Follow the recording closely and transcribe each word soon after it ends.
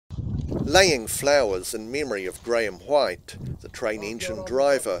laying flowers in memory of Graham White, the train engine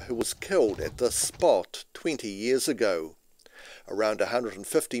driver who was killed at this spot 20 years ago. Around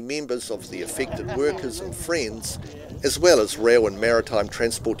 150 members of the affected workers and friends, as well as Rail and Maritime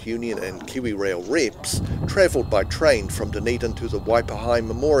Transport Union and KiwiRail reps, travelled by train from Dunedin to the Waipahi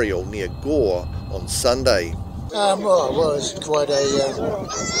Memorial near Gore on Sunday. Well, it's quite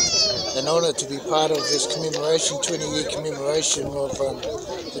an honour to be part of this commemoration, 20-year commemoration of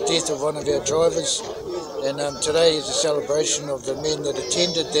the death of one of our drivers. And today is a celebration of the men that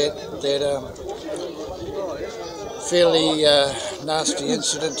attended that fairly nasty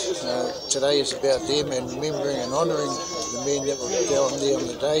incident. Today is about them and remembering and honouring the men that were down there on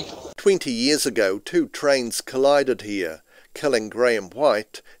the day. 20 years ago, two trains collided here, killing Graham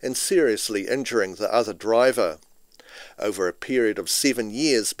White and seriously injuring the other driver. Over a period of 7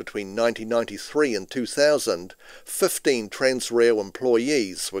 years between 1993 and 2000, 15 Transrail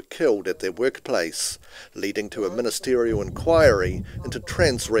employees were killed at their workplace, leading to a ministerial inquiry into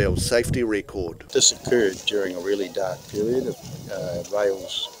Transrail's safety record. This occurred during a really dark period of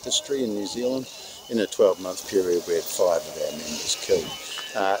rail's history in New Zealand. In a 12-month period, we had 5 of our members killed.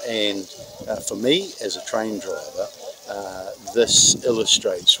 And for me, as a train driver, this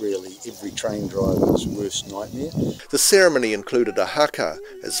illustrates really every train driver's worst nightmare. The ceremony included a haka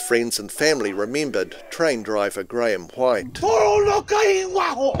as friends and family remembered train driver Graham White.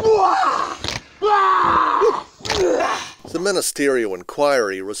 The ministerial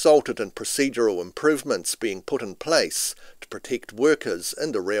inquiry resulted in procedural improvements being put in place to protect workers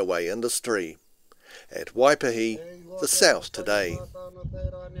in the railway industry. At Waipahi, the South Today.